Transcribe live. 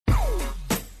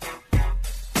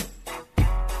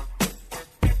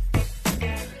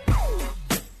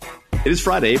It is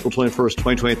Friday, April 21st,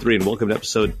 2023, and welcome to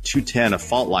episode 210 of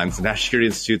Fault Lines, the National Security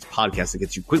Institute's podcast that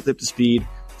gets you quickly up to speed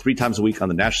 3 times a week on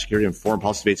the national security and foreign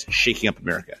policy debates shaking up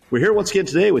America. We're here once again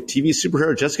today with TV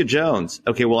superhero Jessica Jones.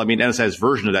 Okay, well, I mean, NSI's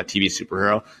version of that TV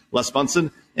superhero, Les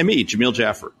Bunson, and me, Jamil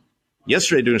Jaffer.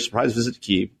 Yesterday, during a surprise visit to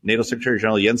Kyiv, NATO Secretary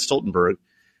General Jens Stoltenberg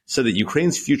said that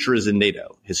Ukraine's future is in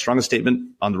NATO. His strongest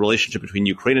statement on the relationship between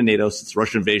Ukraine and NATO since the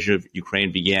Russian invasion of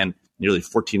Ukraine began nearly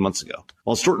 14 months ago.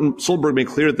 While Stoltenberg made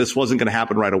clear that this wasn't going to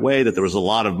happen right away, that there was a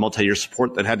lot of multi-year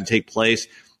support that had to take place,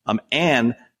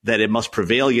 and that it must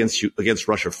prevail against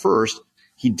Russia first,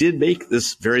 he did make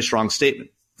this very strong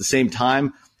statement. At the same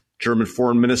time, German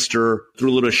foreign minister threw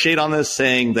a little shade on this,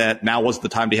 saying that now wasn't the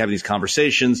time to have these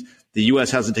conversations. The U.S.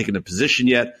 hasn't taken a position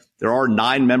yet. There are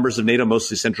 9 members of NATO,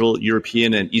 mostly Central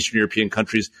European and Eastern European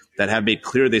countries, that have made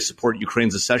clear they support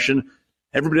Ukraine's accession.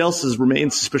 Everybody else has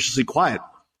remained suspiciously quiet.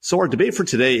 So our debate for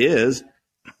today is,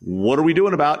 what are we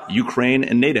doing about Ukraine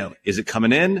and NATO? Is it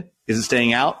coming in? Is it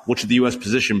staying out? What should the U.S.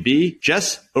 position be?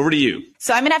 Jess, over to you.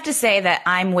 So I'm going to have to say that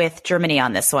I'm with Germany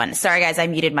on this one. Sorry, guys, I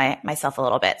muted myself a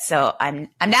little bit. So I'm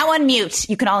now on mute.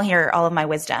 You can all hear all of my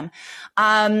wisdom.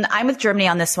 I'm with Germany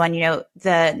on this one. You know,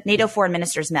 the NATO foreign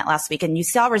ministers met last week, and you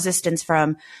saw resistance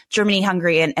from Germany,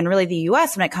 Hungary, and really the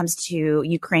U.S. when it comes to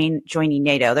Ukraine joining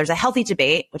NATO. There's a healthy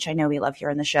debate, which I know we love here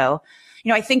on the show. You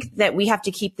know, I think that we have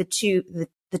to keep the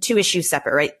two issues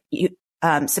separate, right?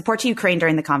 Support to Ukraine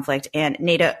during the conflict and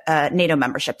NATO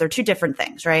membership. They're two different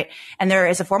things, right? And there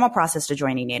is a formal process to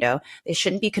joining NATO. They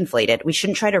shouldn't be conflated. We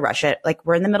shouldn't try to rush it. Like,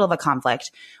 we're in the middle of a conflict.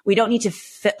 We don't need to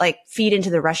feed into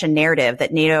the Russian narrative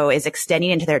that NATO is extending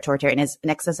into their territory and is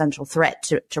an existential threat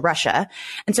to Russia.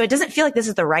 And so it doesn't feel like this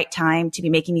is the right time to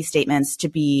be making these statements, to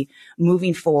be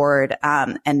moving forward.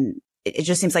 And it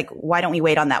just seems like, why don't we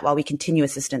wait on that while we continue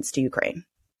assistance to Ukraine?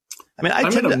 I mean,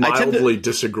 I'm going to mildly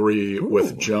disagree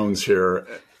with Jones here.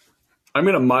 I'm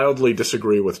going to mildly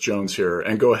disagree with Jones here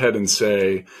and go ahead and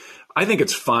say, I think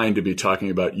it's fine to be talking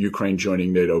about Ukraine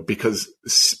joining NATO, because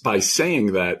by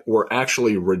saying that, we're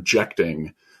actually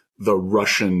rejecting the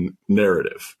Russian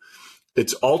narrative.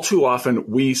 It's all too often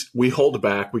we hold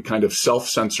back, we kind of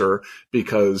self-censor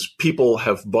because people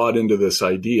have bought into this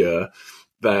idea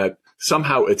that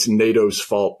somehow it's NATO's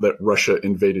fault that Russia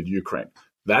invaded Ukraine.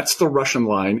 That's the Russian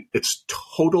line. It's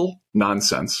total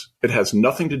nonsense. It has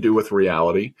nothing to do with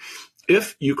reality.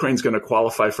 If Ukraine's going to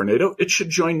qualify for NATO, it should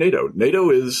join NATO. NATO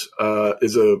is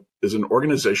an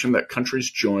organization that countries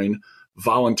join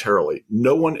voluntarily.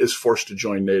 No one is forced to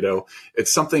join NATO.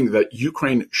 It's something that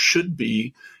Ukraine should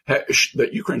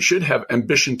have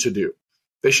ambition to do.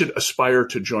 They should aspire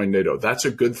to join NATO. That's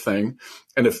a good thing.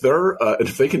 And if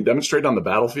they can demonstrate on the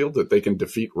battlefield that they can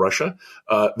defeat Russia,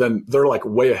 then they're like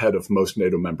way ahead of most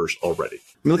NATO members already.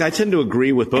 I mean, look, I tend to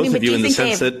agree with both of you in the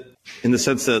sense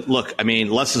that, look, I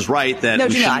mean, Les is right that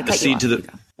we shouldn't accede to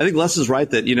the. I think Les is right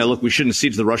that, look, we shouldn't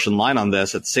accede to the Russian line on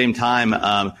this. At the same time,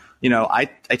 I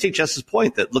take Jess's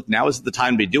point that, look, now is the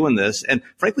time to be doing this. And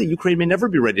frankly, Ukraine may never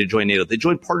be ready to join NATO. They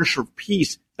joined Partnership for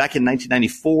Peace back in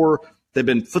 1994. They've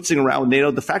been footsing around with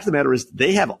NATO. The fact of the matter is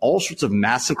they have all sorts of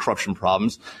massive corruption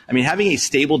problems. I mean, having a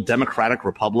stable democratic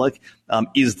republic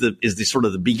is the sort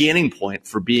of the beginning point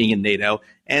for being in NATO.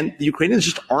 And the Ukrainians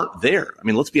just aren't there. I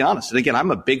mean, let's be honest. And again,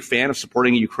 I'm a big fan of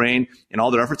supporting Ukraine in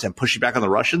all their efforts and pushing back on the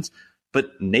Russians.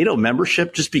 But NATO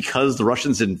membership, just because the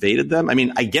Russians invaded them, I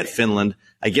mean, I get Finland,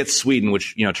 I get Sweden,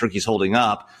 which, Turkey's holding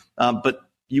up. But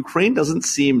Ukraine doesn't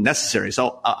seem necessary.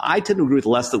 So I tend to agree with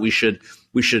Les that we should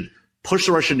push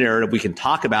the Russian narrative. We can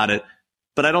talk about it,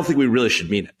 but I don't think we really should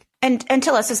mean it. And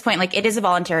to Les's point, like, it is a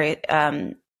voluntary,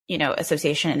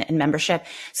 association and membership.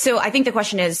 So I think the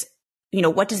question is,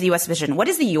 what does the U.S. position? What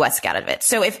does the U.S. get out of it?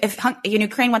 So if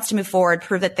Ukraine wants to move forward,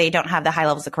 prove that they don't have the high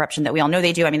levels of corruption that we all know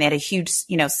they do. I mean, they had a huge,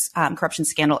 corruption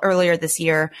scandal earlier this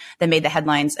year that made the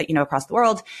headlines, across the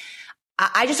world.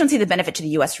 I just don't see the benefit to the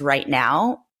U.S. right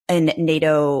now in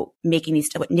NATO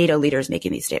leaders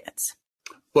making these statements.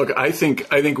 Look, I think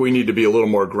we need to be a little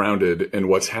more grounded in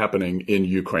what's happening in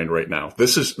Ukraine right now.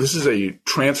 This is a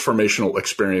transformational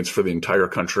experience for the entire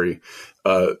country.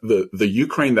 The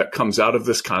Ukraine that comes out of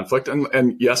this conflict,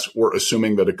 and yes, we're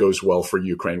assuming that it goes well for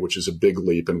Ukraine, which is a big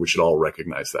leap, and we should all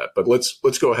recognize that. But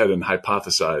let's go ahead and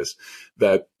hypothesize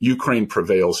that Ukraine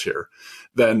prevails here.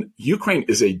 Then Ukraine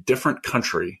is a different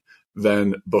country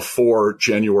than before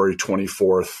January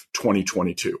 24th,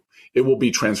 2022. It will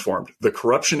be transformed. The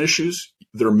corruption issues,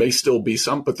 there may still be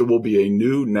some, but there will be a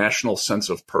new national sense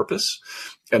of purpose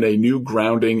and a new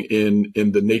grounding in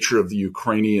the nature of the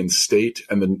Ukrainian state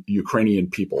and the Ukrainian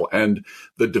people. And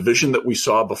the division that we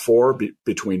saw before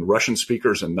between Russian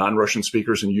speakers and non-Russian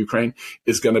speakers in Ukraine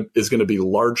is going to be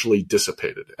largely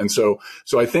dissipated. And so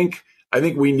I think I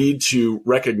think we need to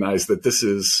recognize that this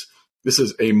is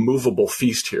a movable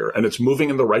feast here, and it's moving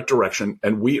in the right direction,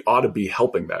 and we ought to be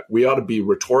helping that. We ought to be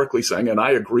rhetorically saying, and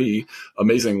I agree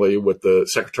amazingly with the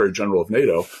Secretary General of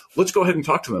NATO, let's go ahead and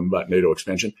talk to them about NATO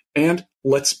expansion, and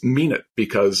let's mean it,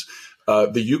 because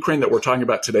the Ukraine that we're talking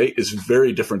about today is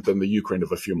very different than the Ukraine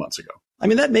of a few months ago. I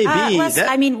mean, that may be.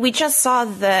 We just saw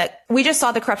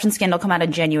the corruption scandal come out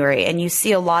in January, and you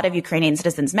see a lot of Ukrainian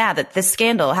citizens mad that this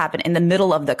scandal happened in the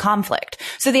middle of the conflict.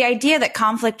 So the idea that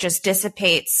conflict just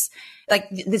dissipates, like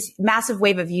this massive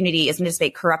wave of unity, is going to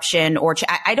dissipate corruption, or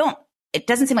it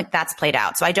doesn't seem like that's played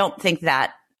out. So I don't think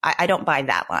that I don't buy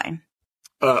that line.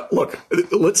 Look,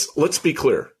 let's be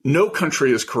clear. No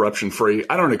country is corruption free.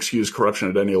 I don't excuse corruption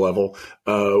at any level.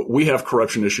 We have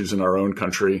corruption issues in our own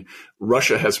country.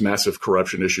 Russia has massive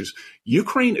corruption issues.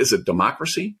 Ukraine is a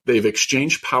democracy. They've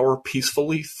exchanged power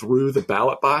peacefully through the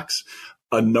ballot box.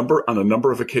 On a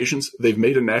number of occasions, they've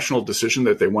made a national decision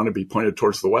that they want to be pointed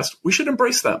towards the West. We should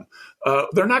embrace them.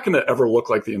 They're not going to ever look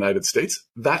like the United States.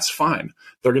 That's fine.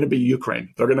 They're going to be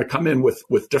Ukraine. They're going to come in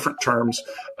with different terms.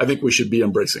 I think we should be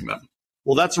embracing them.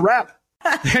 Well, that's a wrap.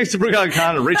 Thanks to Bruce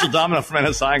Khan, Rachel Domino from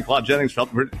NSI, and Claude Jennings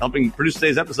for helping produce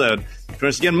today's episode. Join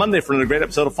us again Monday for another great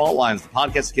episode of Fault Lines, the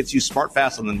podcast that gets you smart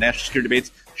fast on the national security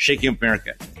debates shaking up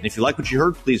America. And if you like what you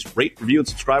heard, please rate, review, and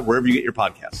subscribe wherever you get your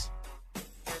podcasts.